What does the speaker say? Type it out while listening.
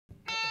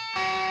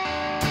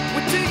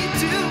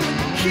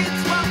Kids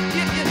won't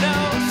give you no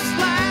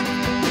slack.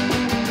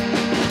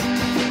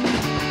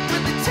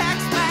 But the tax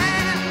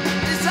man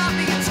is on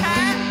the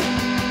attack.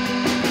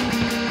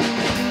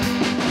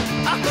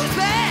 Who's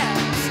there?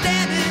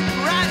 Standing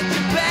right at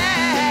your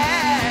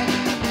back.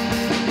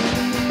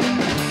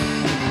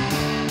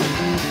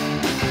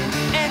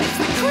 And it's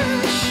the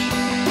Crash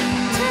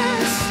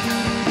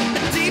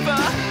Test Diva.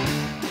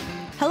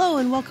 Hello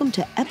and welcome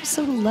to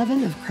episode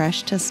 11 of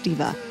Crash Test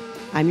Diva.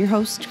 I'm your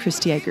host,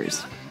 Christy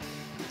Eggers.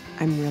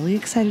 I'm really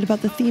excited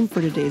about the theme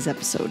for today's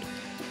episode.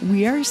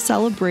 We are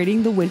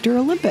celebrating the Winter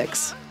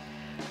Olympics.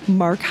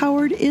 Mark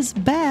Howard is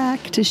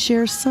back to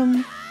share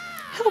some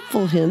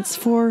helpful hints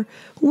for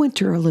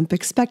Winter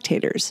Olympic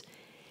spectators.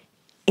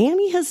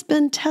 Annie has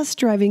been test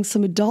driving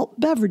some adult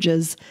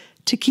beverages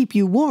to keep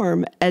you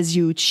warm as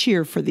you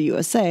cheer for the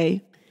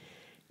USA.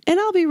 And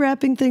I'll be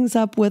wrapping things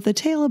up with a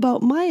tale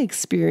about my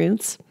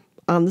experience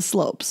on the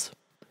slopes.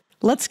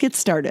 Let's get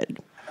started.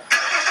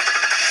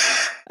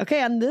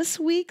 Okay, on this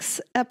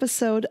week's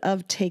episode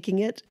of Taking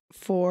It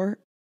for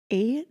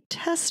a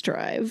Test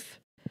Drive,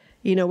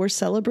 we're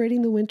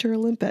celebrating the Winter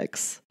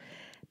Olympics.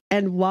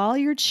 And while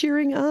you're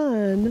cheering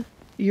on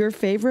your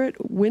favorite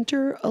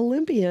Winter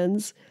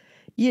Olympians,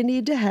 you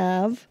need to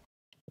have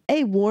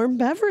a warm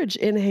beverage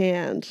in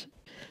hand.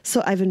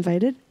 So I've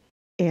invited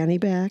Annie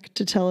back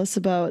to tell us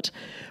about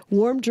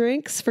warm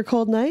drinks for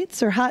cold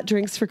nights or hot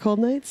drinks for cold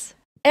nights.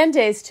 And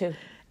days too.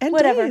 And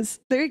whatever. Days.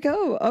 There you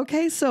go.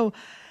 Okay, so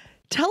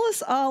tell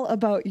us all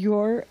about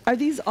are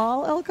these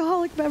all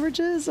alcoholic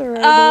beverages or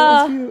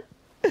are there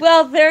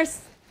Well,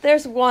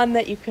 there's one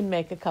that you can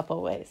make a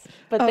couple ways,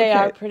 but they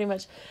are pretty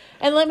much.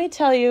 And let me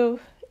tell you,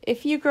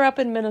 if you grew up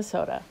in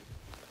Minnesota,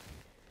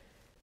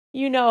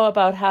 you know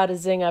about how to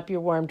zing up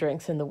your warm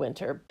drinks in the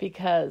winter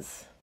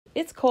because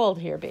it's cold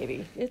here,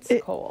 baby. It's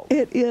cold.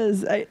 It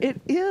is. It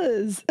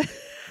is.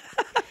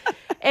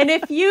 And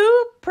if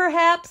you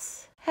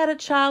perhaps had a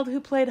child who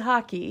played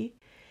hockey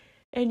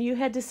and you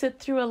had to sit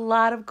through a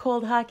lot of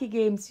cold hockey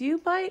games, you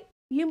might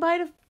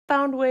have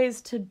found ways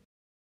to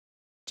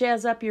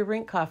jazz up your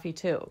rink coffee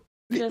too.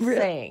 Just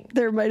saying.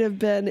 There might have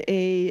been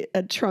a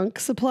trunk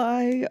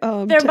supply.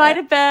 There might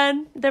have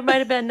been.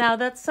 Now,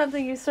 that's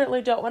something you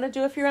certainly don't want to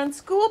do if you're on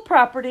school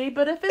property,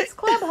 but if it's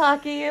club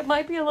hockey, it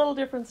might be a little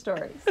different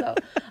story. So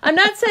I'm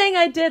not saying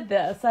I did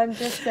this. I'm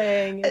just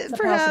saying it's a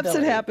Perhaps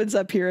possibility. it happens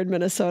up here in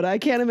Minnesota. I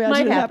can't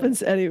imagine it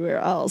happens anywhere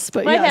else.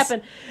 But Might yes.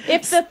 happen.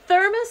 If the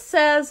thermos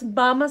says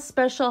Mama's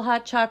Special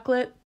Hot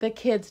Chocolate, the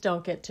kids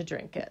don't get to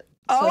drink it.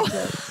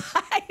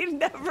 I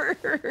never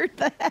heard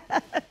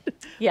that.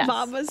 Yes.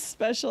 Mama's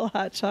Special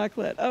Hot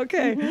Chocolate.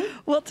 Okay. Mm-hmm.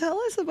 Well, tell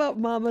us about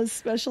Mama's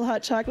Special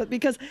Hot Chocolate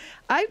because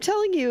I'm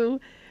telling you,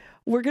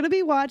 we're going to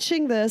be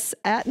watching this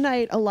at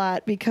night a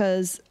lot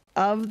because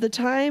of the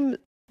time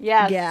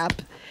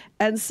gap.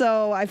 And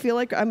so I feel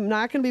like I'm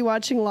not going to be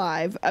watching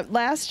live.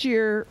 Last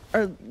year,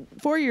 or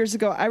 4 years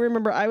ago, I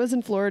remember I was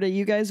in Florida.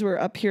 You guys were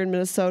up here in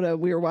Minnesota.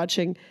 We were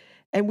watching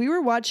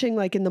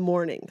like in the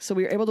morning. So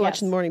we were able to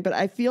watch in the morning. But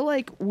I feel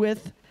like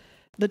with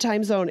the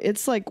time zone,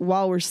 it's like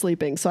while we're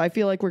sleeping. So I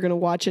feel like we're going to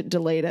watch it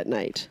delayed at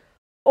night.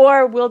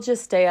 Or we'll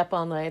just stay up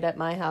all night at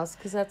my house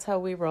because that's how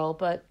we roll.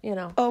 But,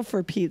 Oh,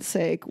 for Pete's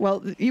sake.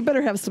 Well, you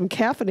better have some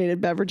caffeinated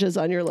beverages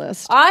on your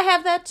list. I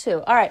have that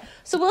too. All right.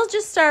 So we'll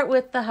just start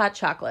with the hot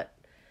chocolate.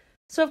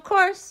 So, of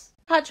course,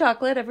 hot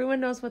chocolate,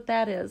 everyone knows what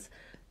that is.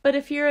 But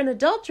if you're an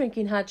adult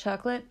drinking hot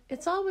chocolate,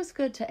 it's always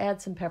good to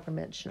add some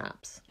peppermint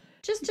schnapps.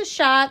 Just a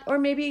shot, or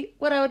maybe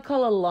what I would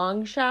call a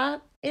long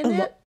shot in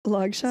it.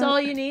 Long shot? That's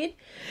all you need.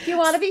 If you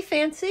want to be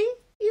fancy,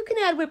 you can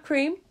add whipped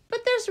cream,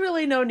 but there's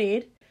really no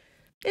need.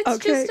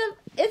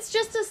 It's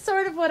just a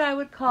sort of what I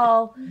would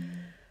call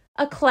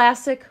a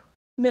classic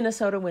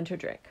Minnesota winter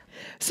drink.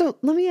 So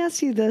let me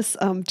ask you this.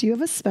 Do you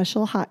have a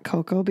special hot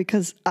cocoa?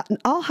 Because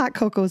all hot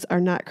cocos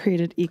are not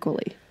created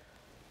equally.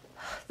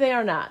 They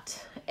are not.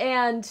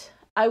 And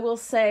I will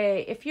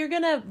say, if you're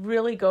going to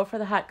really go for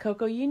the hot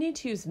cocoa, you need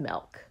to use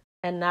milk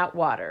and not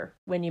water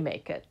when you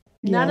make it.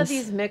 Yes. None of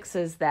these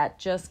mixes that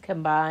just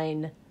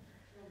combine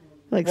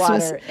like water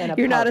Swiss, and a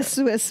You're powder. Not a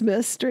Swiss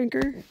Miss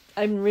drinker?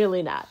 I'm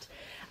really not.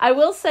 I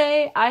will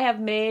say I have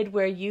made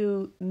where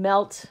you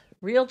melt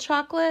real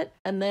chocolate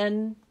and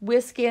then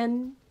whisk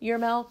in your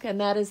milk, and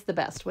that is the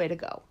best way to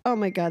go. Oh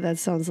my God, that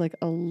sounds like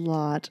a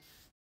lot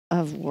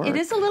of work. It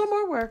is a little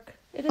more work.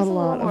 It is a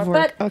lot little more of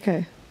work. But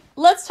okay.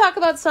 Let's talk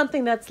about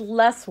something that's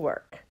less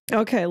work.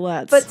 Okay,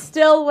 let's. But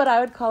still what I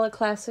would call a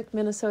classic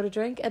Minnesota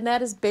drink, and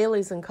that is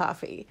Bailey's and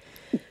coffee.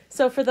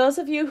 So for those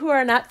of you who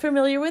are not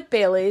familiar with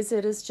Bailey's,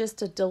 it is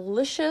just a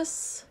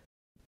delicious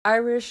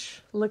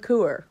Irish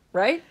liqueur,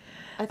 right?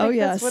 I think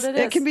that's what it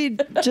is. It can be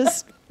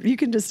just, you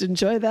can just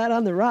enjoy that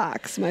on the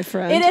rocks, my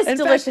friend. It is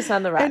delicious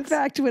on the rocks. In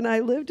fact, when I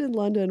lived in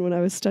London, when I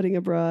was studying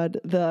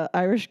abroad, the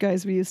Irish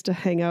guys we used to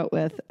hang out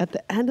with at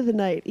the end of the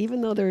night,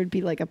 even though there would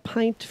be like a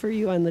pint for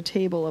you on the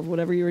table of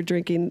whatever you were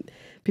drinking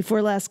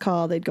before last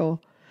call, they'd go,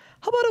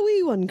 "How about a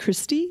wee one,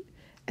 Christy?"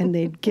 And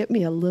they'd get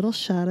me a little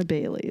shot of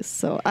Bailey's.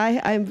 So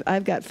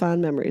I've got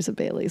fond memories of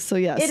Bailey's. So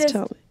yes,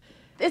 tell me.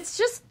 It's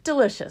just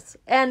delicious.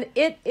 And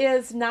it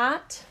is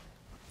not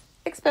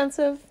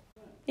expensive.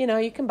 You know,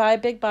 you can buy a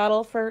big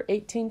bottle for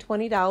 $18,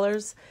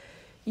 $20.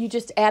 You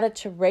just add it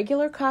to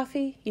regular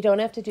coffee. You don't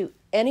have to do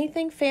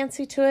anything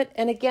fancy to it.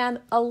 And again,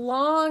 a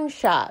long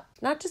shot,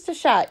 not just a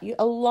shot,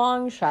 a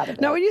long shot of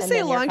it. Now, when you and say a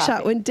then your long shot,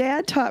 coffee. when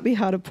Dad taught me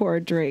how to pour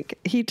a drink,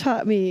 he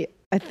taught me,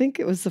 I think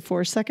it was the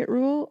 4-second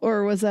rule,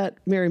 or was that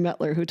Mary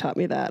Mettler who taught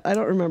me that? I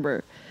don't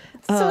remember.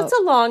 So it's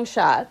a long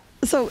shot.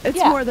 So it's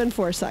more than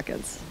 4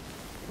 seconds.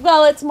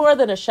 Well, it's more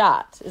than a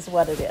shot is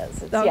what it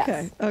is. It's, Okay.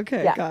 yes.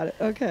 Okay. Yeah. Got it.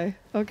 Okay.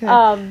 Okay.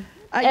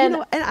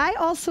 And I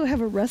also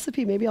have a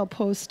recipe. Maybe I'll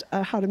post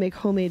how to make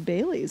homemade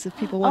Baileys if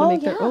people want to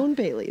make their own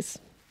Baileys.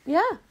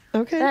 Yeah.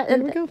 Okay.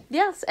 There we go.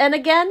 Yes. And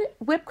again,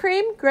 whipped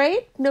cream,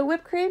 great. No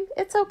whipped cream,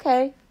 it's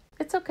okay.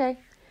 It's okay.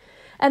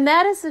 And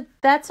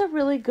that's a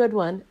really good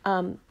one.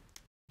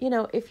 You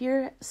know, if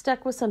you're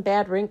stuck with some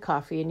bad ring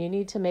coffee and you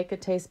need to make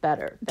it taste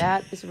better,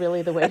 that is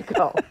really the way to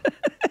go.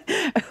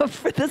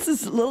 This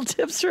is little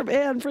tips from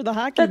Anne for the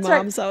hockey That's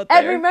moms right. out there.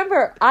 And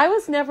remember, I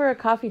was never a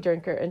coffee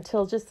drinker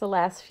until just the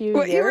last few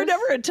years. You were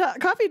never a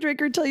coffee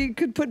drinker until you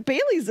could put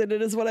Baileys in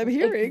it, is what I'm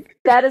hearing.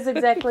 That is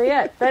exactly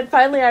it. Then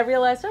finally I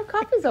realized,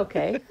 coffee's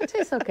okay. It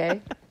tastes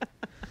okay.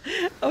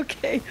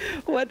 Okay.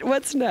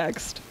 What's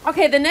next?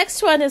 Okay, the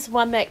next one is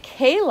one that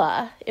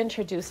Kayla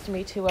introduced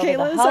me to over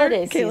the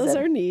holiday season. Kayla's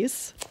our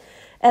niece.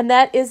 And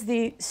that is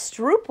the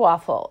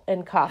stroopwafel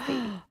in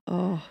coffee.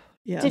 Oh,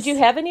 yes. Did you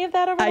have any of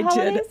that over the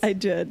holidays? I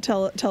did.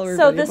 Tell everybody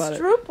So the about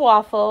it.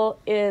 stroopwafel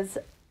is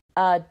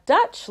a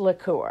Dutch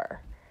liqueur,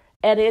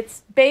 and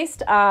it's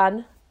based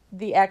on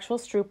the actual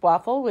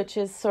stroopwafel, which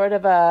is sort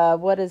of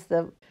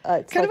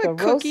it's kind like of a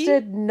cookie,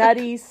 roasted,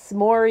 nutty,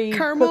 s'morey,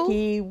 caramel?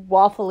 cookie,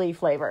 waffly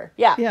flavor.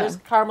 Yeah, there's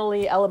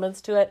caramely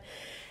elements to it.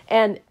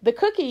 And the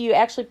cookie, you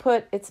actually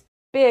it's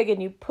big,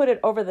 and you put it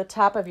over the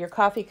top of your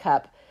coffee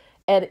cup,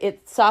 and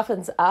it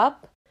softens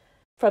up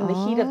from the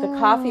heat of the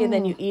coffee, and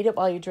then you eat it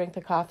while you drink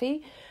the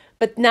coffee.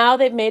 But now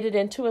they've made it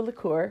into a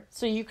liqueur,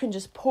 so you can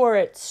just pour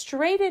it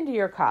straight into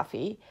your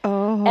coffee.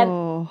 Oh.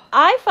 And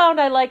I found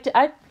I liked it.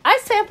 I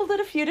sampled it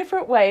a few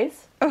different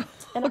ways,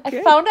 and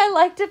I found I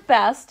liked it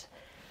best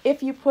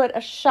if you put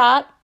a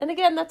shot, and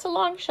again, that's a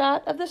long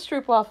shot of the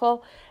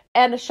stroopwafel,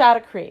 and a shot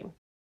of cream,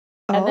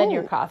 and then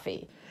your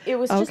coffee. It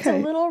was just a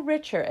little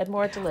richer and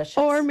more delicious.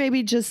 Or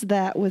maybe just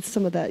that with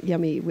some of that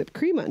yummy whipped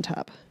cream on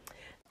top.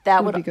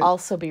 That would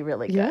also be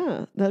really good.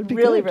 Yeah, that'd be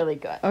really, good. really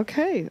good.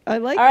 Okay, I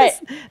like All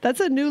this. right. That's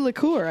a new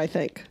liqueur, I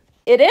think.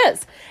 It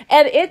is.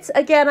 And it's,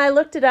 again, I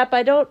looked it up.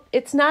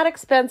 It's not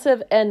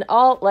expensive, and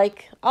all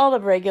the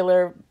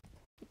regular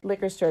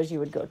liquor stores you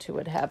would go to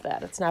would have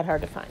that. It's not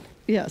hard to find.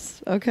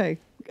 Yes. Okay.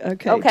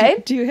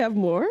 Do you have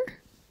more?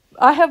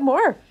 I have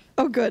more.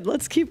 Oh, good.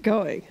 Let's keep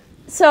going.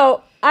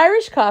 So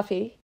Irish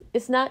coffee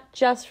is not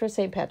just for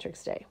St.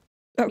 Patrick's Day.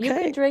 Okay. You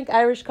can drink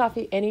Irish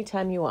coffee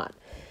anytime you want.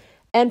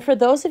 And for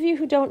those of you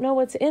who don't know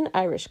what's in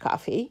Irish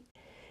coffee,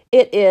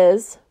 it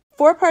is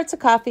 4 parts of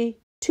coffee,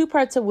 2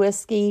 parts of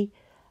whiskey,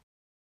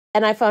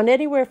 and I found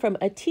anywhere from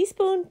a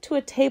teaspoon to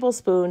a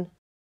tablespoon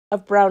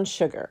of brown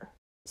sugar.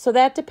 So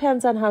that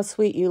depends on how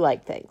sweet you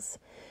like things.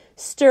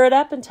 Stir it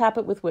up and top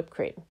it with whipped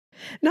cream.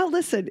 Now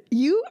listen,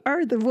 you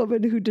are the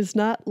woman who does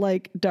not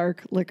like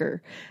dark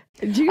liquor.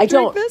 Do you drink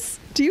don't. this?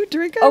 Do you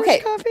drink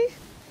Irish coffee?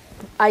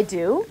 I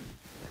do.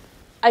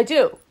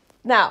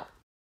 Now,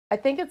 I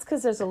think it's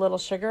because there's a little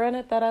sugar in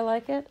it that I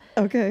like it.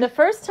 Okay. The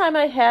first time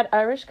I had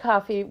Irish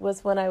coffee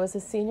was when I was a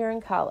senior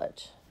in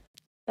college.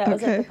 That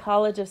was at the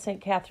College of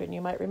St. Catherine.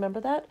 You might remember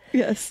that?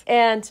 Yes.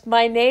 And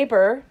my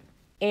neighbor,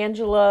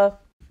 Angela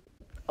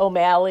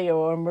O'Malley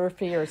or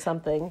Murphy or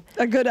something.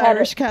 A good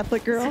Irish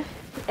Catholic girl.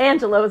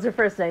 Angela was her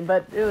first name,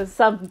 but it was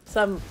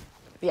some.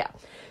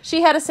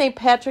 She had a St.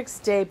 Patrick's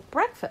Day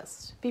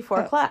breakfast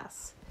before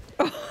class.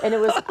 And it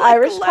was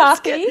Irish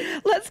coffee.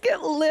 Let's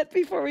get lit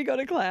before we go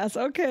to class.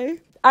 Okay.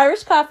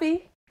 Irish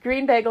coffee,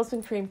 green bagels,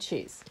 and cream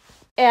cheese.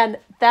 And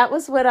that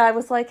was when I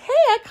was like, hey,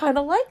 I kind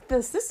of like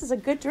this. This is a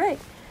good drink.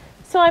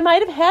 So I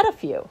might have had a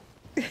few.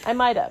 I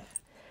might have.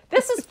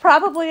 This is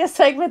probably a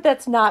segment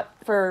that's not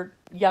for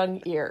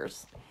young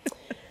ears.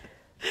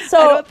 So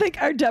I don't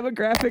think our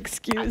demographic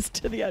skews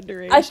to the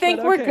underage. I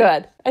think we're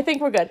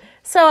good.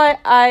 So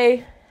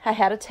I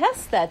had a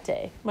test that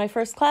day. My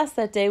first class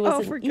that day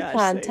was an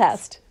econ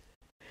test.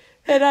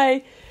 And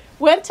I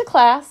went to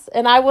class,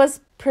 and I was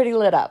pretty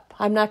lit up.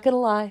 I'm not going to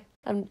lie.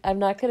 I'm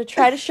not going to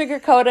try to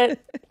sugarcoat it.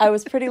 I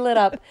was pretty lit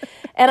up.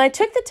 And I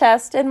took the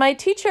test, and my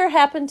teacher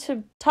happened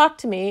to talk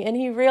to me, and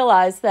he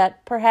realized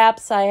that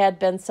perhaps I had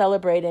been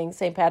celebrating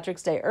St.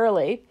 Patrick's Day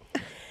early.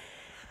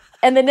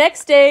 And the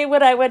next day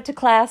when I went to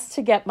class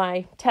to get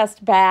my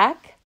test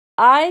back,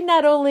 I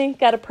not only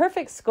got a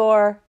perfect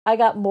score, I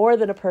got more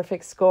than a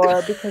perfect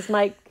score because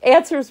my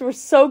answers were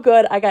so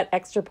good, I got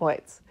extra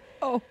points.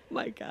 Oh,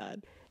 my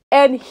God.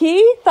 And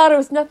he thought it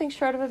was nothing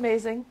short of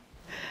amazing.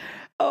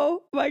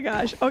 Oh, my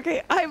gosh.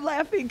 Okay, I'm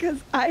laughing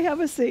because I have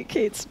a St.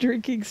 Kate's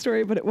drinking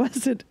story, but it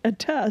wasn't a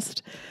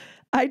test.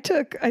 I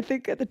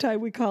think at the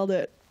time we called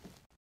it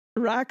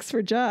Rocks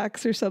for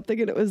Jocks or something,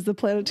 and it was the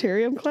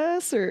planetarium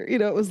class, or,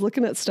 it was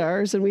looking at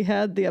stars, and we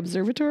had the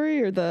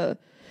observatory or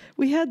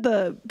we had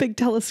the big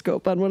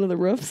telescope on one of the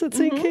roofs at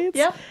St. Kate's.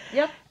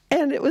 Yep.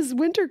 And it was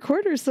winter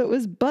quarters, so it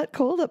was butt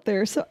cold up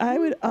there. So I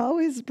would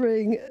always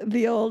bring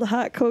the old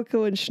hot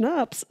cocoa and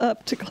schnapps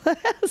up to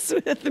class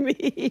with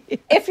me.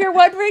 If you're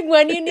wondering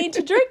when you need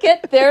to drink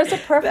it, there's a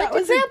perfect That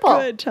was example.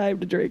 a good time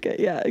to drink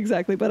it. Yeah,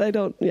 exactly. But I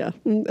don't,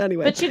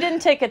 anyway. But you didn't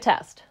take a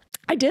test.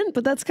 I didn't,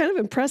 but that's kind of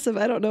impressive.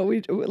 I don't know.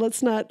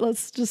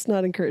 Let's just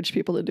not encourage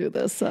people to do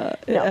this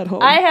at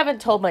home. I haven't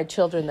told my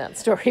children that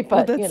story,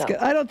 but That's good.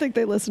 I don't think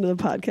they listen to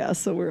the podcast,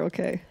 so we're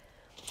okay.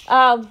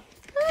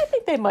 I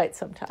think they might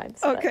sometimes.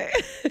 but- Okay.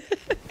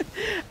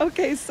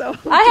 Okay, so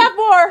I have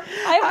more.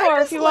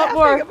 I'm If you want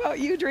more. laughing about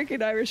you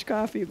drinking Irish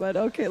coffee, but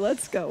okay,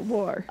 let's go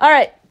more. All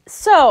right.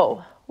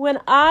 So when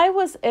I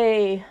was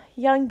a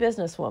young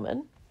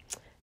businesswoman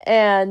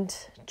and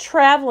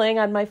traveling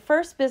on my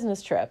first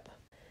business trip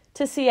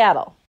to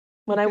Seattle,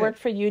 when I Okay. worked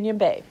for Union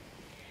Bay,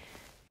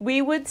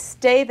 we would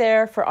stay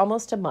there for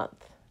almost a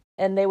month,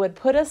 and they would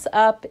put us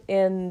up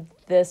in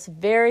this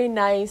very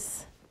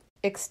nice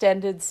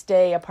extended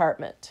stay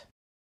apartment.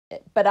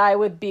 But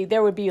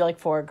there would be like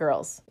 4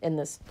 girls in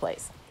this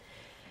place.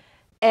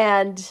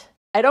 And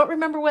I don't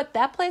remember what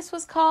that place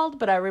was called,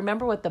 but I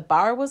remember what the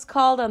bar was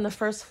called on the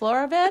first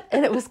floor of it,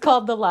 and it was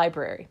called the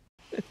library.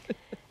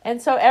 And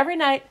so every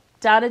night,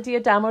 Donna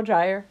Diadamo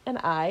Dreyer and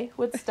I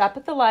would stop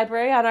at the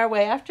library on our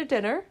way after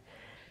dinner,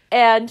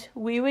 and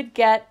we would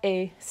get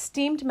a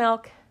steamed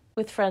milk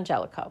with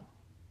Frangelico.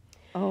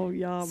 Oh,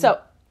 yum. So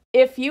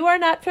if you are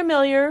not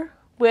familiar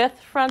with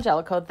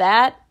Frangelico,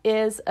 that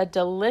is a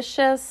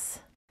delicious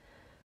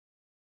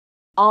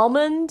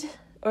almond,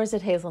 or is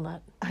it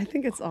hazelnut? I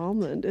think it's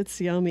almond. It's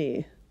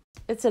yummy.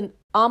 It's an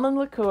almond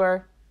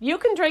liqueur. You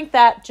can drink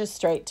that just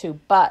straight too,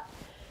 but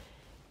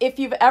if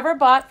you've ever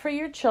bought for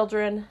your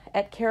children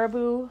at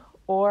Caribou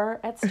or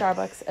at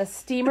Starbucks a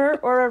steamer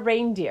or a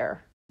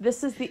reindeer,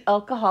 this is the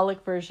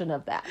alcoholic version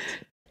of that.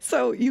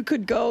 So you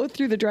could go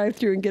through the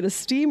drive-thru and get a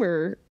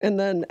steamer and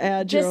then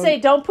add your Just own... say,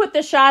 don't put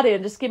the shot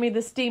in, just give me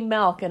the steamed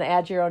milk and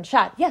add your own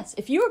shot. Yes,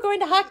 if you were going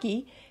to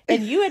hockey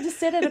and you had to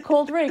sit at a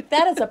cold rink,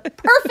 that is a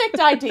perfect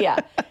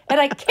idea. And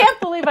I can't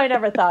believe I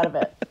never thought of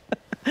it.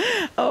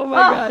 Oh my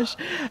gosh.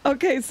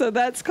 Okay, so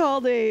that's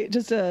called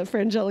just a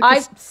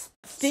Frangelico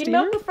Steam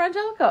steamer? milk with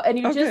Frangelico. And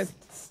you Okay.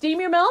 just steam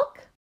your milk.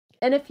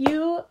 And if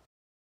you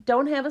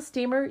don't have a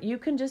steamer, you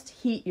can just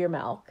heat your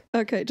milk.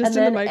 Okay, just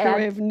and in the then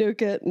microwave,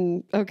 nuke it,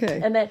 and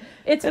okay. And then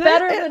it's And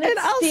better I, when and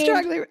it's I'll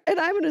steamed.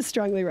 I'm going to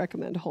strongly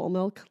recommend whole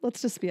milk.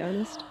 Let's just be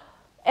honest.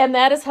 And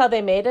that is how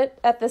they made it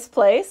at this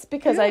place,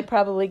 because Yeah. I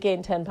probably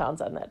gained 10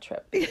 pounds on that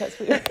trip because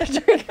we were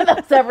drinking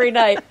those every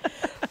night.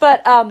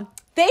 But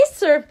they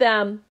served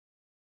them,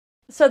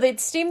 so they'd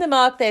steam the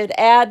milk, they'd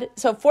add,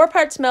 4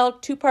 parts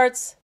milk, 2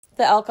 parts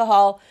the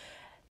alcohol.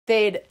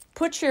 They'd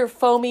put your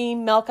foamy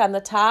milk on the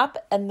top,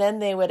 and then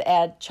they would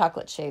add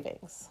chocolate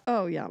shavings.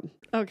 Oh, yum.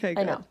 Okay, I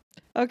good. know.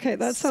 Okay,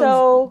 that sounds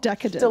So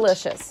decadent.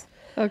 delicious.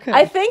 Okay.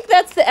 I think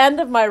that's the end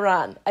of my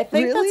run. I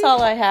think Really? that's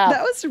all I have.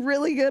 That was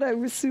really good. I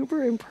was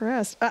super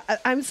impressed.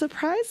 I'm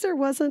surprised there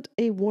wasn't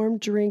a warm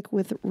drink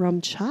with rum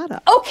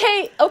chata.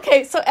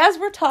 Okay. So as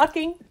we're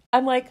talking,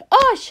 I'm like,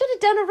 I should have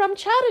done a rum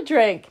chata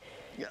drink.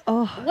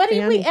 Oh, What do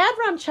we Annie, add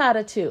rum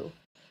chata to?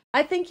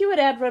 I think you would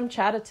add rum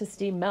chata to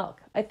steamed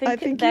milk. I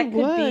think that you could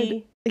would.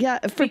 be. Yeah,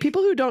 for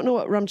people who don't know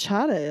what rum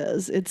chata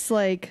is, it's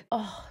like,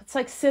 Oh, it's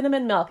like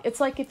cinnamon milk. It's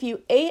like if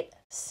you ate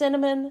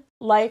Cinnamon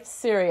Life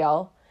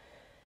cereal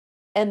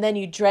and then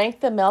you drank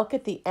the milk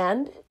at the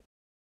end.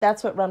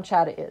 That's what rum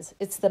chata is.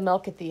 It's the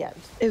milk at the end.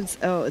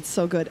 it's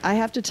so good. I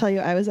have to tell you,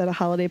 I was at a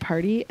holiday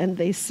party and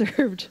they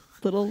served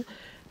little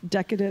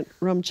decadent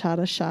rum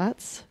chata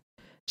shots,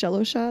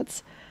 Jello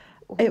shots.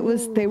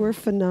 They were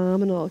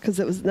phenomenal because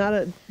it was not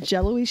a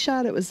jello-y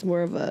shot. It was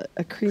more of a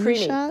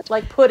creamy shot.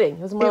 Like pudding. It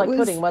was more like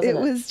pudding, wasn't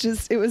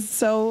it? It was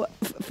so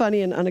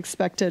funny and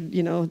unexpected,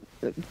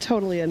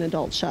 totally an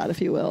adult shot,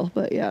 if you will.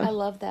 But yeah. I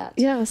love that.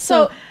 Yeah.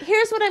 So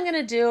here's what I'm going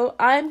to do.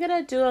 I'm going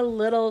to do a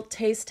little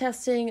taste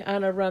testing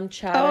on a rum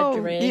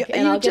chata drink,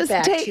 and I'll get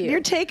back to you.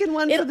 You're taking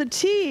one for the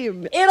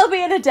team. It'll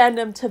be an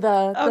addendum to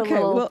the Okay,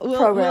 little we'll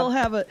program.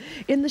 have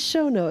in the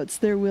show notes.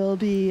 There will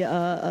be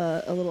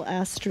a little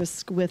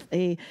asterisk with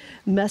a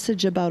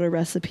message about a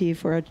recipe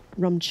for a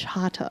rum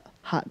chata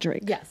hot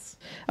drink. Yes.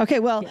 Okay,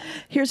 well,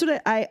 here's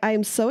what I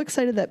am so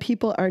excited that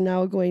people are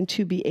now going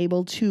to be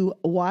able to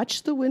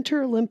watch the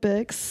Winter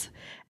Olympics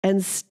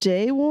and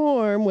stay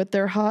warm with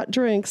their hot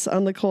drinks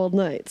on the cold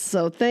nights.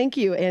 So thank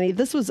you, Annie.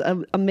 This was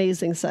an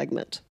amazing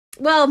segment.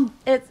 Well,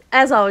 it's,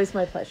 as always,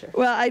 my pleasure.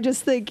 Well, I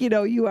just think,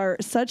 you are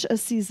such a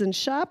seasoned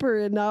shopper,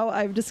 and now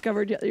I've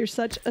discovered you're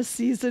such a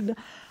seasoned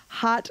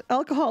hot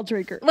alcohol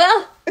drinker.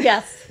 Well,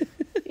 yes.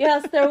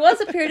 Yes, there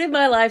was a period in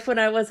my life when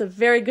I was a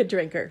very good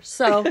drinker.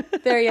 So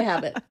there you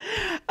have it.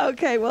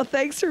 Okay, well,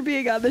 thanks for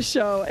being on the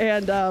show,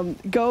 and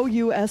go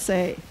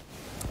USA.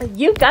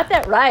 You got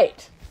that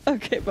right.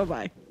 Okay,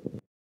 bye-bye.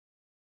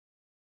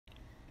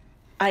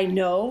 I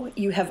know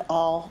you have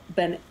all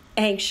been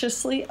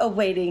anxiously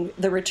awaiting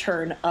the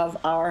return of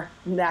our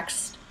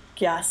next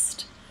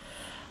guest.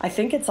 I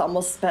think it's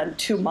almost been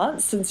 2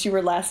 months since you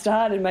were last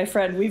on, and my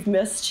friend, we've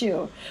missed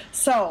you.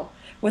 So,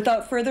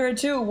 without further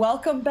ado,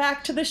 welcome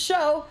back to the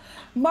show,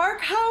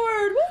 Mark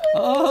Howard. Woo!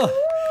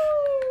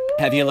 Oh,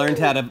 have you learned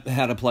how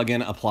to plug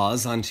in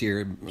applause onto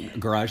your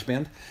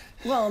GarageBand?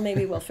 Well,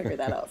 maybe we'll figure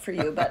that out for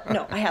you, but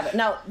no, I haven't.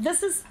 Now,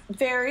 this is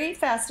very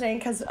fascinating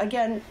because,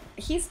 again,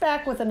 he's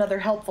back with another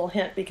helpful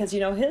hint because,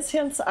 his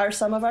hints are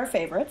some of our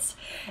favorites.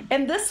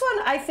 And this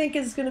one, I think,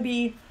 is going to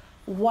be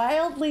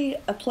wildly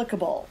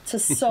applicable to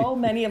so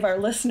many of our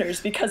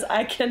listeners because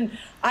I can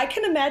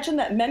imagine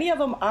that many of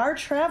them are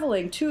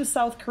traveling to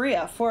South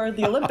Korea for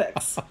the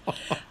Olympics.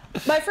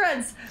 My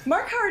friends,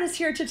 Mark Howard is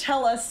here to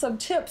tell us some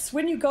tips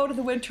when you go to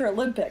the Winter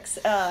Olympics.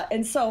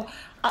 And so,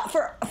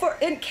 for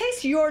in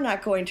case you're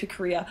not going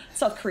to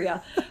South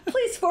Korea,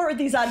 please forward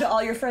these on to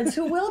all your friends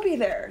who will be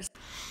there.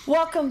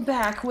 Welcome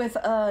back with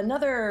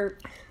another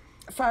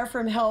far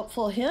from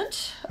helpful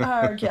hint,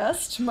 our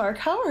guest, Mark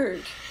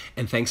Howard.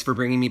 And thanks for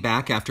bringing me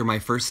back after my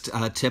first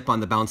tip on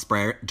the bounce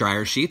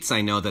dryer sheets.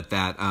 I know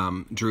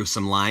that drew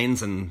some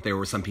lines, and there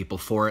were some people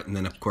for it, and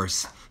then, of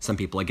course, some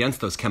people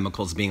against those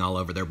chemicals being all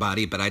over their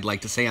body. But I'd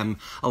like to say I'm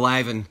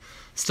alive and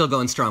still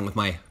going strong with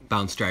my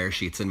bounce dryer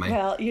sheets in my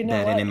bed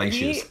and in my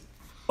shoes.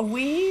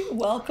 We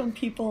welcome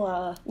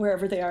people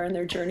wherever they are in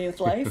their journey of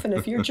life, and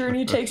if your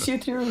journey takes you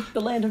through the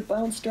land of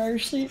bounce dryer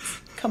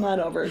sheets, come on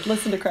over.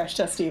 Listen to Crash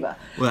Test Diva.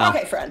 Well,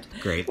 okay, friend.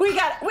 Great.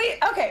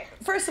 Okay,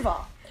 first of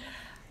all,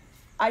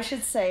 I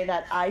should say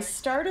that I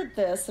started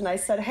this and I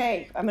said,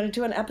 hey, I'm going to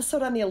do an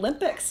episode on the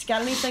Olympics.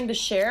 Got anything to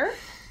share?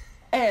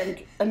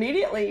 And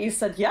immediately you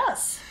said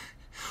yes.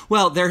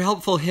 Well, they're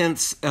helpful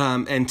hints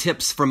and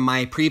tips from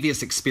my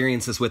previous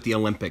experiences with the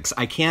Olympics.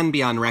 I can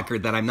be on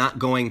record that I'm not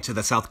going to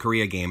the South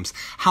Korea Games.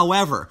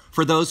 However,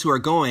 for those who are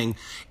going,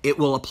 it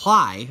will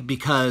apply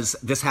because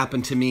this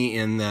happened to me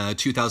in the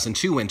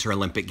 2002 Winter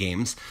Olympic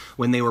Games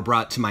when they were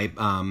brought to my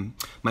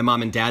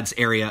mom and dad's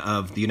area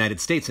of the United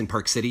States in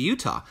Park City,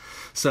 Utah.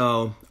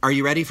 So, are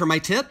you ready for my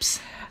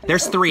tips?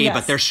 There's 3, yes.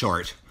 But they're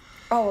short.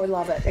 Oh, I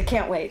love it. I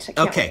can't wait.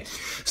 Wait.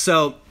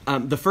 So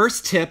the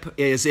first tip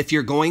is if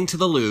you're going to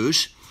the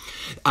luge,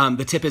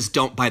 the tip is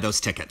don't buy those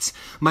tickets.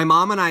 My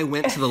mom and I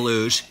went to the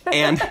luge,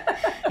 and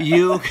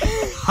you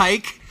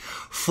hike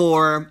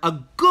for a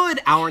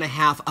good hour and a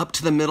half up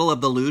to the middle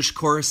of the luge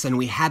course, and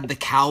we had the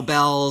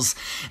cowbells,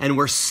 and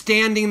we're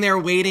standing there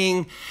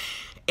waiting,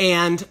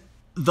 and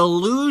the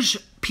luge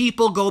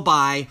people go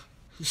by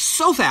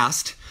so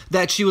fast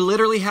that you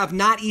literally have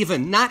not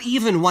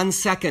even 1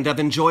 second of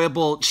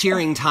enjoyable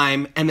cheering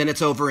time, and then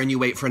it's over and you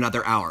wait for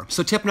another hour.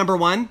 So tip number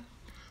 1,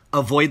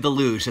 avoid the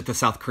luge at the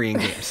South Korean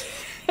Games.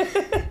 Or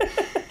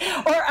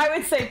I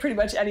would say pretty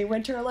much any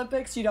Winter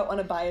Olympics, you don't want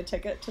to buy a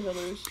ticket to the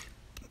luge.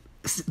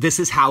 This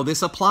is how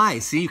this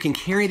applies. See, you can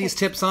carry these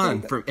tips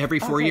on for every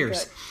 4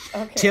 years.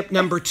 Okay. Tip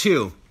number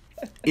 2,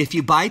 if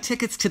you buy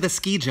tickets to the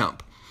ski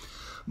jump,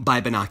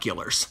 buy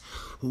binoculars.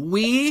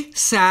 We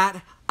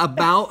sat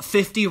about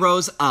 50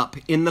 rows up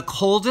in the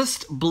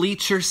coldest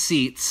bleacher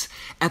seats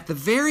at the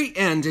very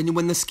end, and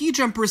when the ski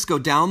jumpers go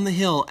down the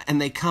hill and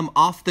they come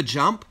off the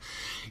jump,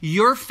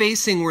 you're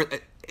facing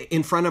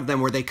in front of them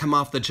where they come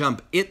off the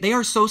jump. They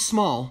are so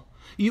small,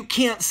 you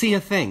can't see a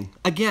thing.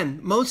 Again,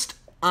 most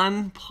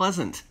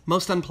unpleasant.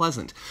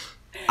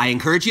 I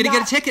encourage you to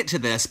get a ticket to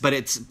this,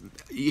 but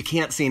you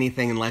can't see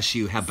anything unless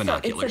you have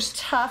binoculars. So it's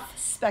a tough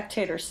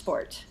spectator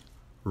sport.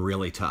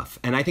 Really tough.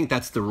 And I think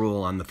that's the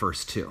rule on the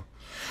first 2.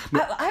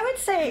 I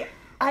would say,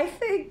 I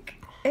think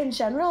in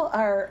general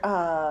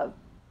are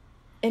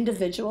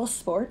individual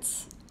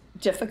sports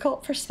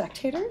difficult for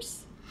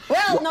spectators?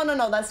 Well,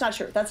 no, that's not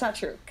true.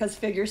 Because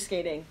figure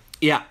skating.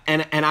 Yeah,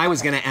 and I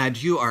was going to add,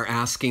 you are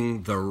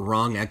asking the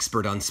wrong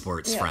expert on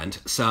sports, friend.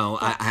 So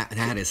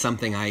that is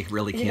something I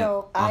really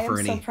can't offer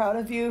any. I am so proud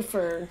of you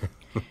for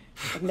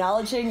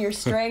acknowledging your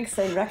strengths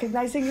and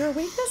recognizing your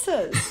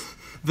weaknesses.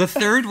 The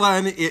third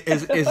one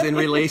is in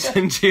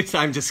relation to.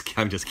 I'm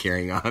just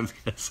carrying on.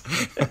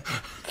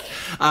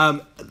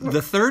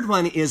 The third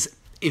one is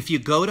if you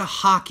go to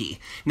hockey.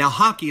 Now,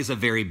 hockey is a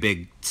very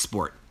big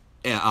sport,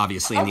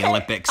 obviously, in the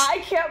Olympics. I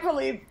can't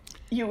believe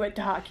you went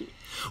to hockey.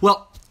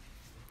 Well,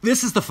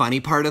 this is the funny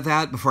part of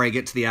that. Before I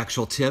get to the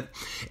actual tip,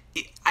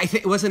 I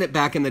think wasn't it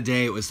back in the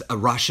day? It was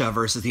Russia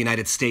versus the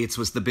United States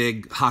was the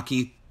big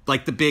hockey,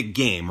 like the big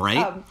game,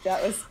 right?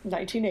 That was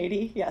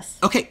 1980. Yes.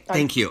 Okay,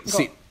 thank you.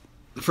 See,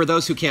 for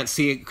those who can't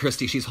see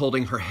Christy, she's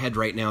holding her head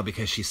right now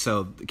because she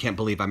can't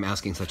believe I'm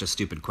asking such a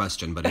stupid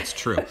question, but it's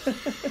true.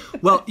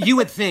 Well, you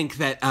would think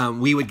that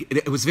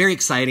it was very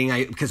exciting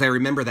because I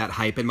remember that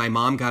hype, and my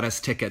mom got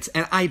us tickets,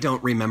 and I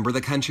don't remember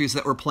the countries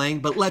that were playing,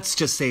 but let's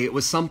just say it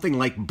was something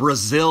like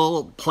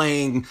Brazil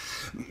playing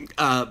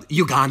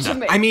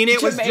Uganda. I mean,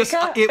 it was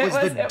Jamaica?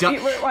 We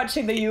were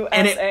watching the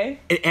USA.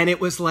 And it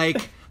was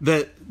like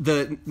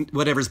the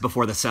whatever's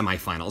before the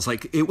semifinals.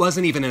 Like, it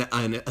wasn't even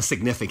a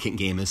significant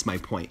game is my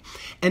point.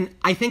 And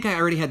I think I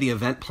already had the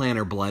event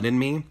planner blood in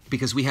me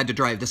because we had to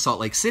drive to Salt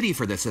Lake City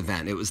for this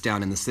event. It was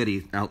down in the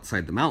city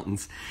outside the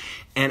mountains.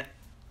 And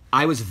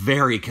I was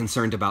very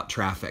concerned about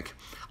traffic.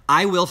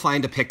 I will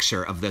find a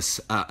picture of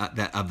this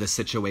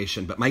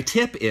situation. But my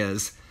tip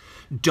is,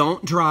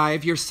 don't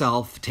drive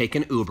yourself. Take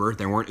an Uber.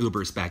 There weren't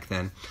Ubers back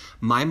then.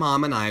 My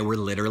mom and I were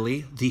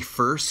literally the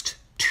first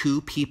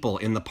 2 people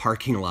in the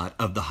parking lot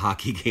of the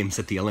hockey games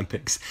at the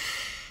Olympics.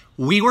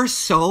 We were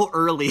so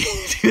early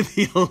to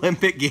the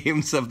Olympic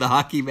Games of the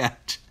hockey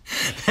match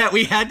that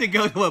we had to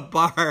go to a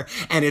bar,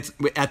 and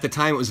at the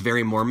time it was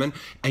very Mormon,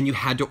 and you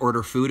had to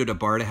order food at a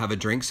bar to have a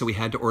drink, so we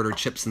had to order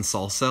chips and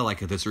salsa, like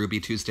this Ruby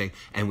Tuesday,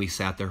 and we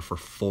sat there for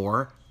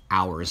 4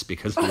 hours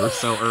because we were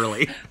so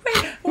early.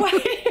 Wait, why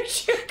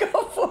did you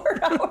go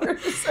 4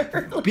 hours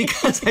early?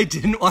 Because I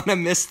didn't want to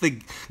miss the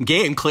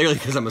game, clearly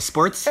because I'm a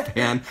sports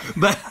fan,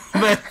 but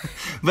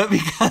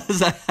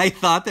because I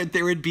thought that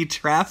there would be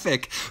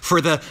traffic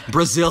for the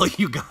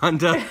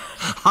Brazil-Uganda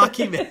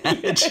hockey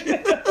match.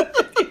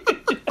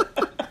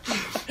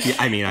 Yeah,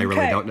 I mean, I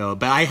really don't know,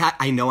 but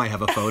I know I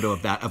have a photo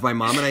of that, of my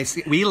mom and I.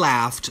 We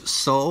laughed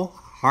so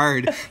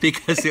hard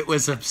because it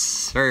was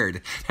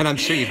absurd, and I'm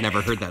sure you've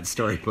never heard that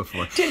story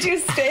before. Did you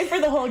stay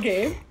for the whole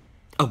game?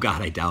 Oh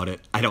God, I doubt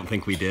it. I don't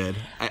think we did.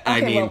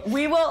 I mean, well,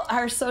 we will.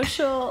 Our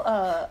social,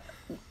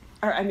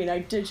 our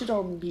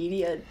digital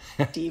media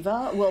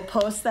diva will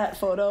post that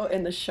photo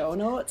in the show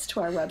notes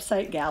to our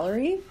website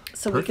gallery,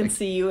 so Perfect. We can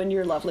see you and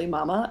your lovely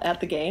mama at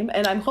the game.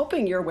 And I'm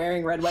hoping you're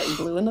wearing red, white, and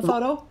blue in the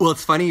photo. Well,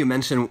 it's funny you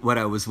mentioned what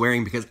I was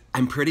wearing, because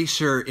I'm pretty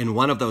sure in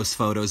one of those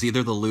photos,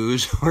 either the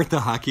luge or the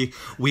hockey,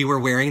 we were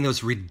wearing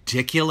those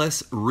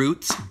ridiculous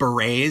Roots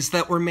berets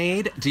that were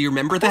made. Do you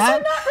remember that? Those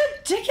are not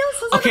ridiculous.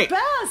 Those are the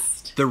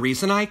best. The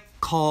reason I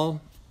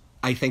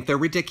think they're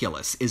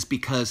ridiculous is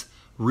because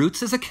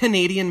Roots is a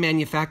Canadian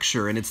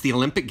manufacturer, and it's the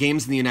Olympic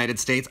Games in the United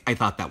States. I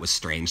thought that was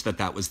strange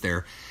that was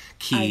their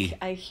key.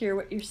 I hear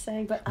what you're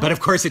saying, but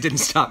of course it didn't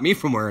stop me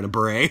from wearing a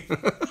beret.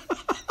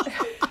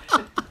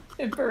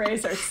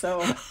 Berets are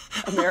so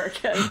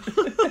American.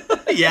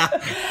 Yeah,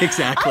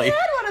 exactly. I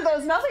had one of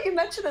those. Now that you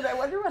mention it, I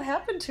wonder what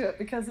happened to it,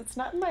 because it's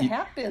not in my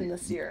hat bin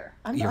this year.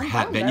 Your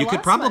hat bin. You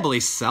could probably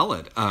sell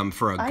it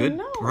for a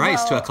good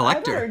price to a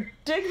collector. I better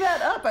dig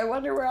that up. I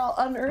wonder where I'll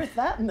unearth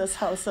that in this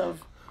house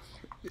of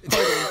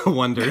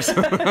wonders.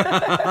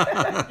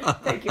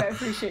 Thank you. I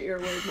appreciate your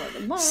word more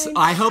than mine. So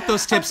I hope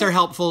those tips are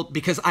helpful,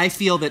 because I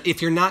feel that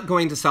if you're not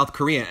going to South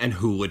Korea, and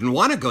who wouldn't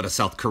want to go to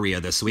South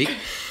Korea this week,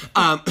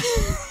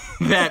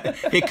 that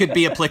it could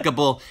be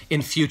applicable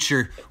in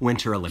future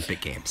Winter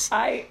Olympic Games.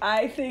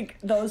 I think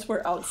those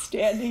were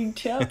outstanding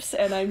tips,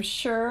 and I'm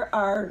sure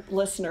our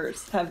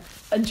listeners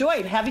have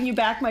enjoyed having you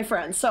back, my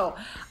friend. So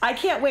I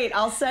can't wait.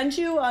 I'll send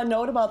you a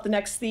note about the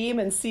next theme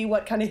and see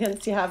what kind of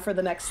hints you have for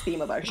the next theme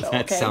of our show.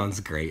 That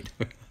sounds great.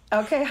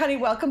 Okay, honey,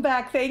 welcome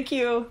back. Thank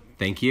you.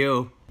 Thank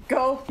you.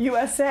 Go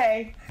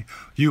USA.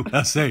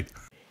 USA.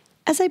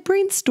 As I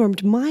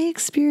brainstormed my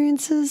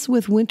experiences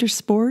with winter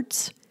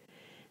sports,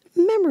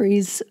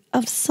 memories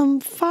of some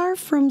far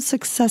from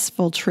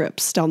successful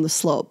trips down the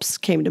slopes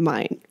came to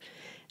mind.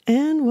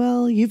 And,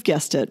 well, you've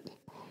guessed it.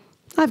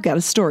 I've got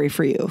a story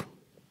for you.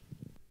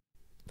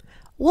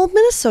 While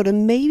Minnesota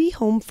may be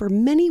home for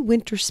many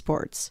winter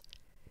sports,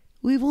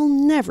 we will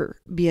never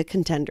be a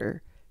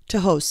contender to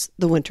host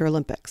the Winter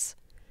Olympics.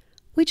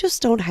 We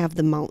just don't have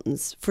the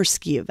mountains for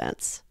ski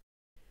events.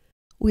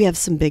 We have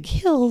some big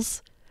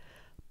hills,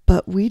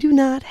 but we do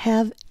not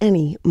have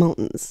any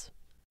mountains.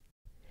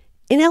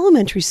 In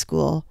elementary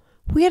school,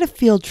 we had a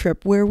field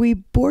trip where we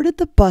boarded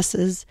the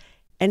buses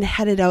and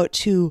headed out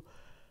to,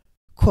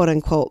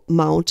 quote-unquote,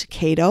 Mount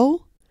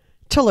Cato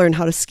to learn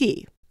how to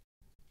ski.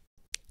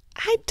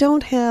 I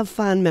don't have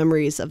fond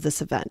memories of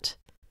this event.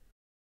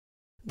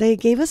 They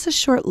gave us a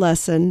short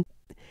lesson,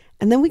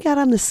 and then we got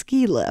on the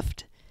ski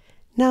lift.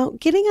 Now,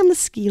 getting on the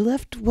ski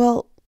lift,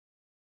 well,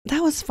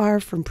 that was far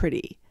from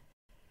pretty.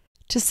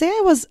 To say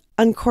I was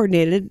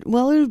uncoordinated,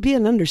 well, it would be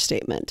an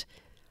understatement.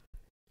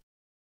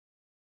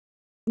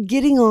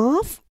 Getting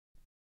off?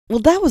 Well,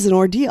 that was an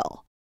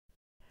ordeal.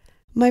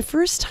 My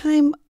first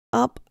time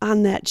up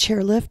on that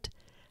chairlift,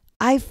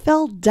 I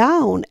fell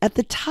down at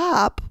the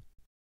top,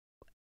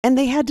 and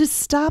they had to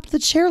stop the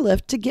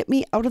chairlift to get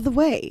me out of the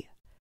way.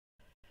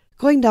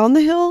 Going down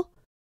the hill?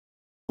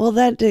 Well,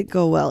 that didn't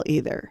go well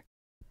either.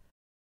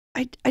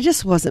 I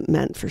just wasn't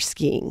meant for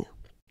skiing.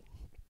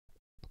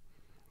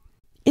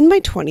 In my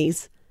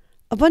 20s,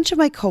 a bunch of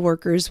my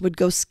coworkers would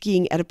go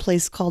skiing at a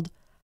place called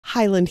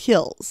Highland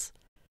Hills.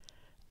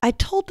 I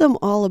told them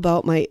all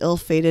about my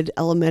ill-fated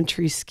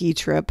elementary ski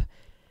trip,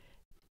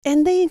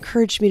 and they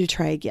encouraged me to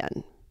try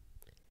again.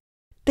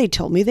 They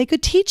told me they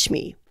could teach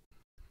me.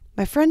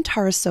 My friend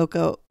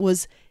Tarasoka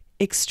was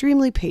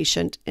extremely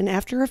patient, and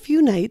after a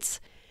few nights,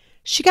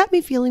 she got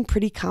me feeling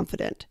pretty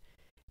confident.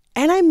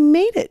 And I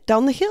made it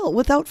down the hill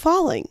without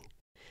falling,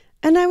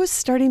 and I was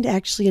starting to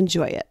actually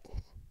enjoy it.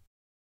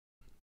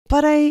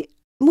 But I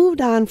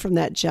moved on from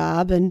that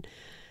job and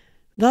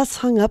thus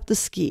hung up the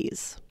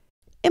skis.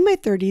 In my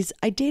 30s,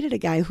 I dated a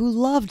guy who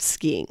loved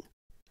skiing.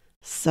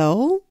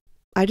 So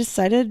I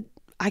decided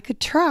I could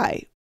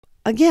try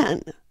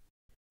again.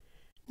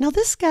 Now,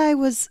 this guy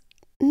was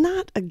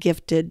not a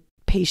gifted,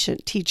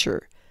 patient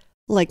teacher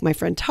like my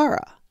friend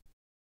Tara.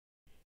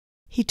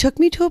 He took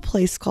me to a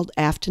place called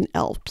Afton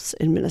Alps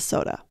in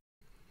Minnesota.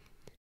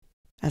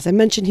 As I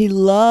mentioned, he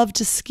loved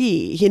to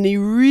ski, and he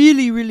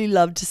really, really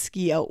loved to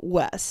ski out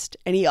west.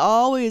 And he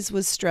always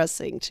was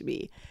stressing to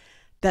me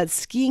that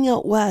skiing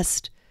out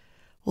west,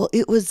 well,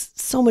 it was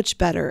so much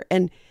better.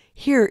 And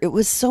here it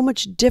was so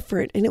much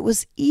different, and it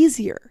was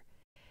easier.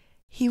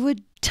 He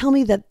would tell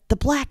me that the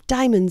black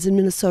diamonds in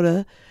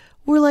Minnesota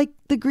were like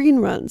the green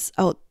runs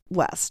out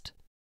west.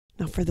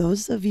 Now, for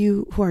those of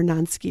you who are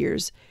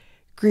non-skiers,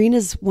 green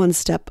is one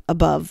step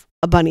above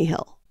a bunny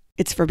hill.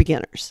 It's for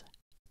beginners.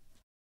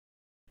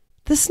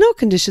 The snow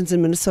conditions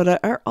in Minnesota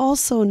are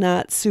also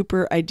not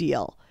super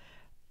ideal.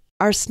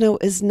 Our snow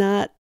is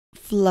not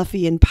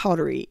fluffy and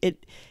powdery.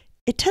 It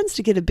tends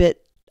to get a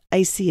bit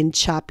icy and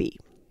choppy.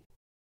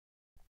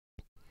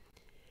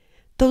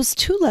 Those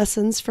 2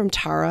 lessons from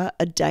Tara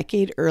a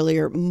decade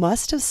earlier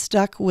must have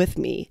stuck with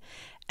me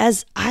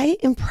as I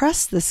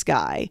impressed this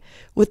guy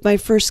with my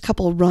first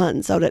couple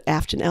runs out at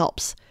Afton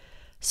Alps.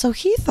 So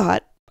he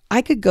thought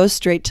I could go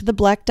straight to the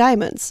Black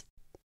Diamonds.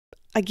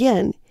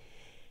 Again,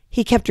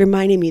 he kept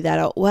reminding me that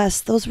out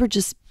west, those were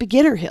just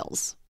beginner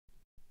hills.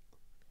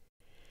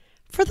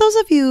 For those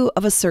of you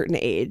of a certain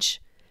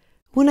age,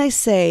 when I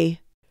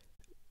say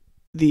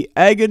the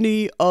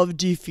agony of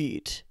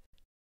defeat,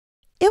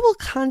 it will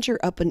conjure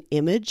up an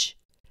image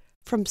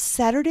from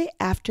Saturday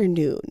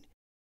afternoon,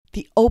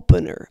 the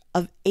opener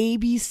of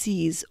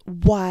ABC's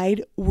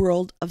Wide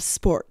World of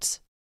Sports.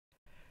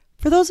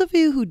 For those of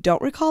you who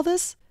don't recall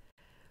this,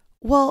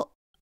 well,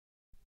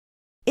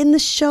 in the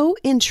show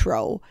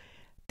intro,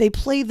 they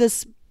play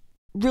this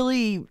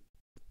really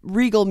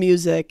regal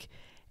music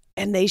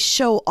and they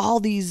show all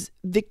these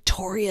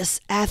victorious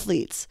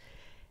athletes.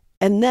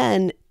 And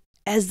then,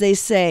 as they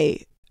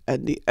say,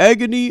 and the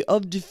agony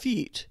of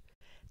defeat,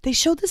 they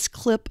show this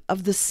clip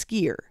of the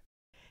skier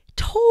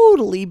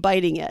totally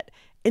biting it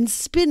and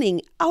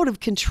spinning out of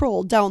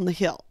control down the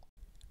hill.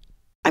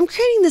 I'm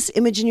creating this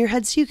image in your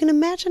head so you can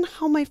imagine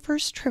how my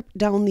first trip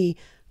down the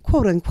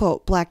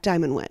quote-unquote Black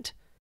Diamond went.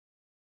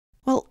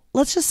 Well,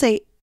 let's just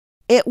say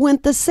it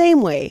went the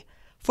same way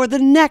for the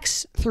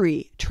next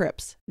 3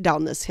 trips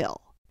down this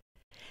hill.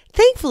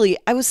 Thankfully,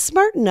 I was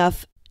smart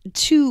enough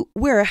to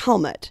wear a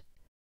helmet.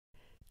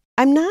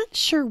 I'm not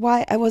sure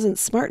why I wasn't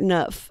smart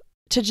enough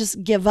to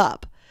just give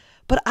up,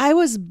 but I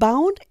was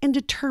bound and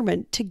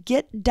determined to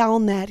get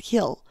down that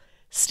hill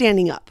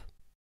standing up.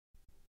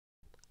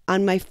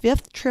 On my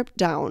 5th trip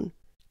down,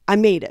 I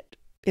made it.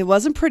 It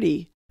wasn't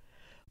pretty,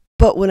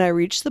 but when I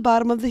reached the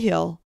bottom of the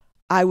hill,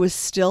 I was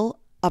still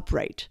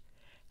upright.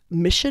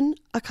 Mission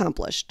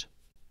accomplished.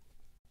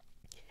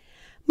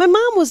 My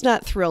mom was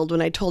not thrilled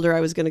when I told her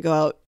I was going to go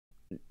out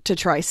to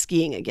try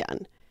skiing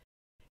again.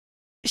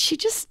 She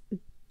just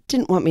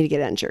didn't want me to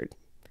get injured.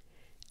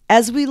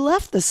 As we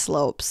left the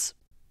slopes,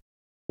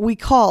 we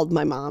called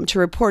my mom to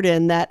report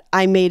in that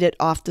I made it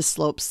off the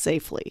slopes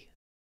safely.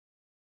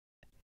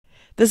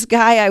 This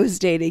guy I was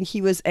dating,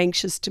 he was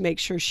anxious to make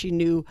sure she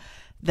knew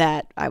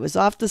that I was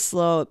off the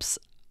slopes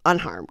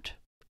unharmed.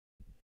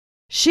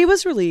 She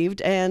was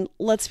relieved, and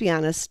let's be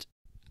honest,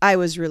 I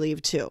was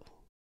relieved too.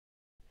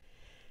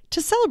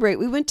 To celebrate,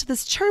 we went to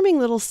this charming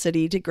little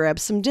city to grab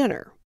some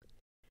dinner.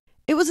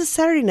 It was a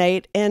Saturday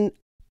night, and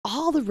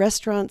all the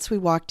restaurants we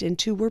walked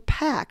into were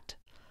packed.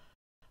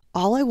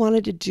 All I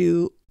wanted to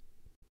do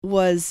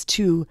was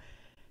to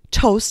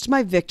toast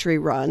my victory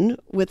run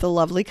with a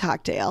lovely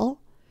cocktail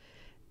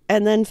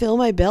and then fill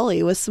my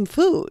belly with some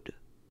food.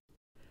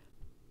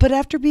 But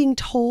after being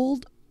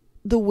told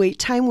the wait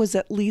time was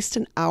at least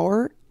an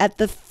hour at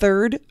the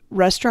 3rd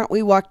restaurant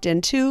we walked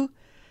into,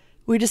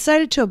 we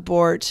decided to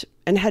abort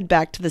and head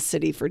back to the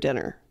city for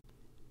dinner.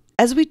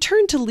 As we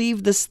turned to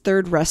leave this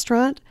 3rd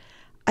restaurant,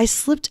 I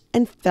slipped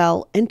and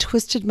fell and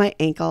twisted my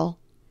ankle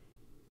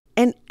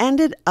and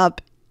ended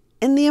up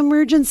in the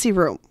emergency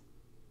room.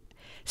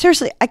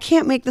 Seriously, I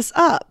can't make this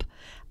up.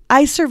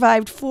 I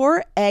survived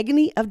 4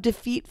 Agony of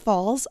Defeat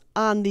falls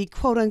on the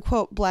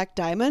quote-unquote Black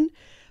Diamond,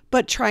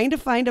 but trying to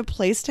find a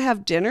place to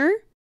have dinner,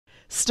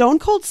 stone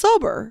cold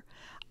sober,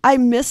 I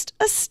missed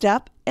a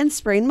step and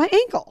sprained my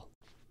ankle.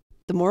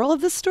 The moral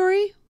of this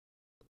story?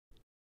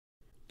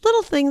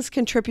 Little things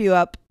can trip you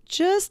up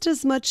just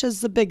as much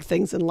as the big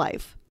things in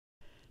life.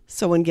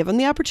 So when given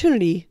the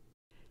opportunity,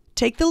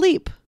 take the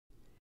leap.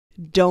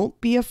 Don't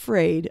be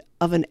afraid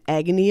of an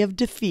agony of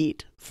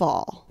defeat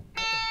fall.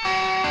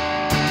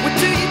 What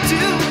do you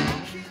do?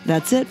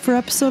 That's it for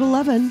episode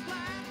 11.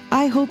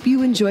 I hope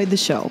you enjoyed the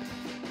show.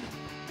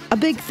 A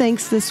big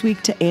thanks this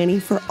week to Annie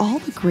for all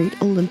the great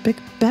Olympic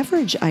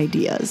beverage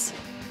ideas.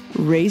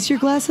 Raise your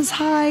glasses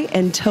high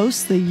and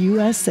toast the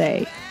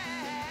USA.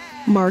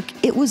 Mark,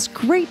 it was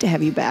great to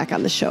have you back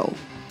on the show.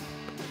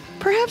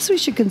 Perhaps we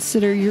should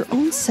consider your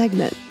own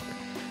segment.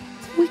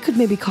 We could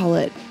maybe call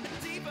it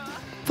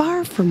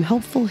Far From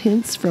Helpful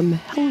Hints from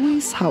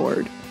Heloise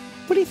Howard.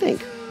 What do you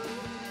think?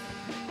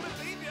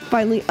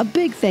 Finally, a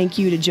big thank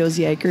you to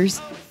Josie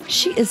Eichers.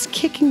 She is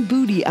kicking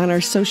booty on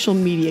our social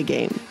media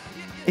game.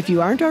 If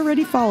you aren't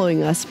already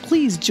following us,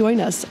 please join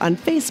us on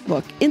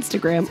Facebook,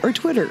 Instagram, or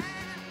Twitter.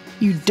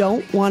 You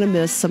don't want to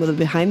miss some of the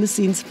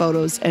behind-the-scenes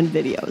photos and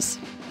videos.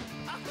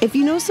 If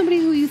you know somebody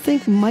who you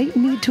think might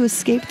need to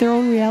escape their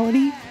own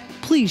reality,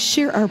 please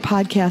share our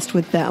podcast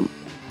with them.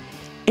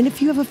 And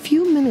if you have a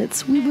few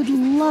minutes, we would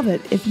love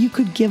it if you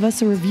could give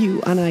us a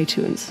review on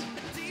iTunes.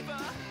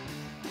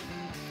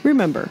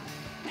 Remember,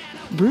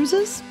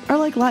 bruises are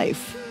like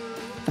life.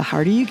 The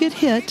harder you get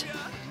hit,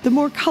 the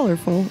more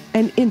colorful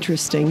and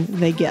interesting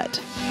they get.